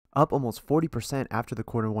up almost 40% after the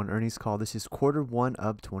quarter one earnings call. This is quarter one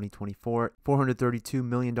of 2024. $432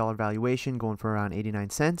 million valuation, going for around 89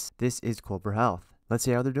 cents. This is Clover Health. Let's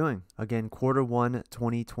see how they're doing. Again, quarter one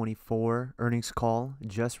 2024 earnings call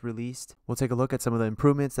just released. We'll take a look at some of the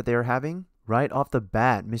improvements that they are having. Right off the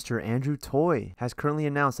bat, Mr. Andrew Toy has currently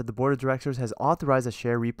announced that the board of directors has authorized a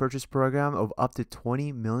share repurchase program of up to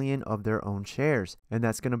 20 million of their own shares, and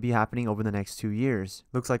that's going to be happening over the next 2 years.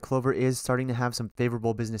 Looks like Clover is starting to have some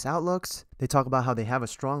favorable business outlooks. They talk about how they have a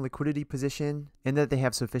strong liquidity position and that they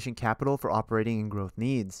have sufficient capital for operating and growth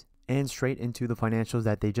needs. And straight into the financials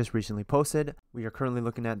that they just recently posted. We are currently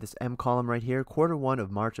looking at this M column right here, quarter one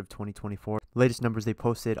of March of 2024. Latest numbers they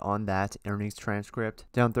posted on that earnings transcript,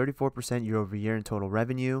 down 34% year over year in total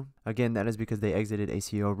revenue. Again, that is because they exited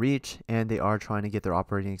ACO REACH and they are trying to get their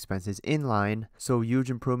operating expenses in line. So huge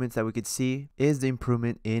improvements that we could see is the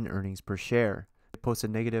improvement in earnings per share. They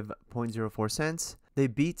posted negative 0.04 cents. They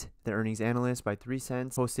beat the earnings analyst by 3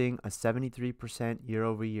 cents, posting a 73%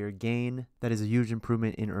 year-over-year gain. That is a huge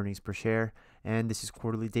improvement in earnings per share. And this is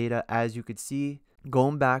quarterly data. As you could see,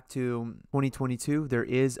 going back to 2022, there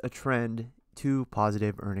is a trend to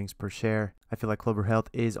positive earnings per share. I feel like Clover Health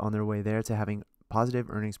is on their way there to having positive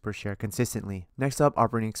earnings per share consistently. Next up,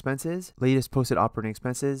 operating expenses. Latest posted operating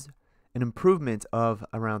expenses, an improvement of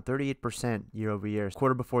around 38% year over year.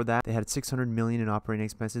 Quarter before that, they had 600 million in operating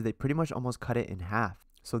expenses. They pretty much almost cut it in half.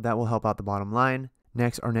 So that will help out the bottom line.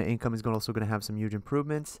 Next, our net income is also going to have some huge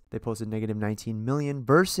improvements. They posted negative 19 million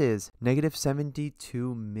versus negative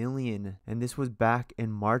 72 million. And this was back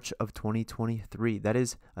in March of 2023. That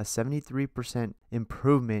is a 73%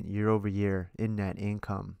 improvement year over year in net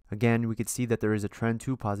income. Again, we could see that there is a trend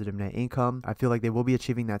to positive net income. I feel like they will be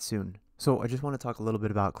achieving that soon. So I just want to talk a little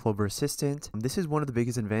bit about Clover Assistant. This is one of the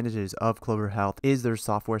biggest advantages of Clover Health is their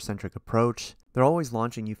software-centric approach. They're always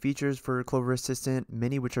launching new features for Clover Assistant,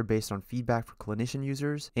 many which are based on feedback from clinician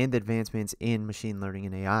users and advancements in machine learning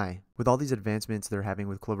and AI. With all these advancements they're having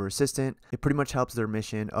with Clover Assistant, it pretty much helps their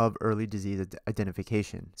mission of early disease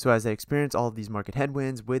identification. So as they experience all of these market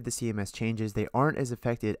headwinds with the CMS changes, they aren't as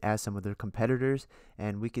affected as some of their competitors,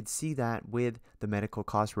 and we could see that with the medical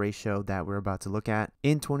cost ratio that we're about to look at.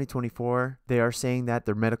 In 2024, they are saying that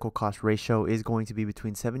their medical cost ratio is going to be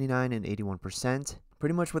between 79 and 81%.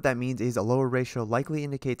 Pretty much what that means is a lower ratio likely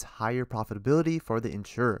indicates higher profitability for the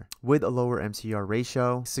insurer. With a lower MCR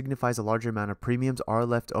ratio, signifies a larger amount of premiums are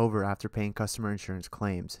left over after paying customer insurance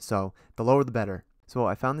claims. So the lower the better. So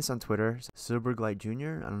I found this on Twitter, Silbergleit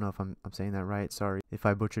Jr. I don't know if I'm saying that right. Sorry if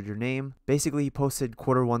I butchered your name. Basically, he posted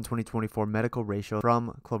quarter one 2024 medical ratio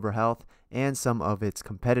from Clover Health and some of its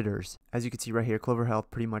competitors. As you can see right here, Clover Health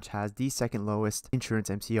pretty much has the second lowest insurance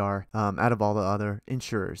MCR out of all the other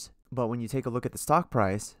insurers. But when you take a look at the stock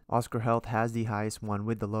price, Oscar Health has the highest one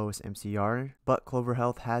with the lowest MCR, but Clover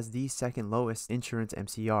Health has the second lowest insurance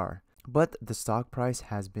MCR. But the stock price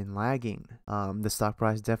has been lagging. The stock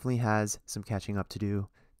price definitely has some catching up to do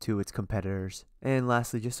to its competitors. And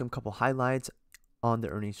lastly, just some couple highlights on the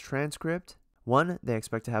earnings transcript. One, they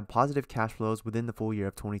expect to have positive cash flows within the full year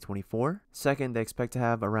of 2024. Second, they expect to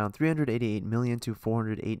have around 388 million to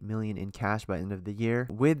 408 million in cash by the end of the year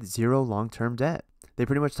with zero long-term debt. They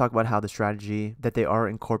pretty much talk about how the strategy that they are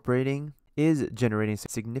incorporating is generating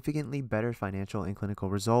significantly better financial and clinical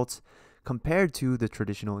results compared to the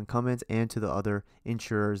traditional incumbents and to the other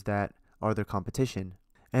insurers that are their competition.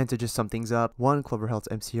 And to just sum things up, one, Clover Health's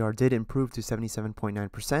MCR did improve to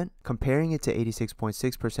 77.9%, comparing it to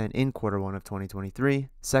 86.6% in quarter one of 2023.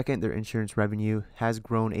 Second, their insurance revenue has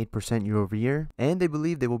grown 8% year over year, and they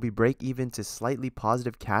believe they will be break even to slightly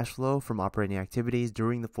positive cash flow from operating activities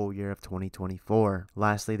during the full year of 2024.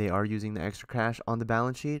 Lastly, they are using the extra cash on the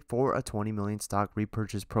balance sheet for a 20 million stock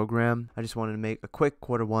repurchase program. I just wanted to make a quick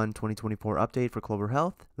quarter one 2024 update for Clover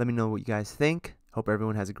Health. Let me know what you guys think. Hope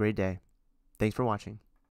everyone has a great day. Thanks for watching.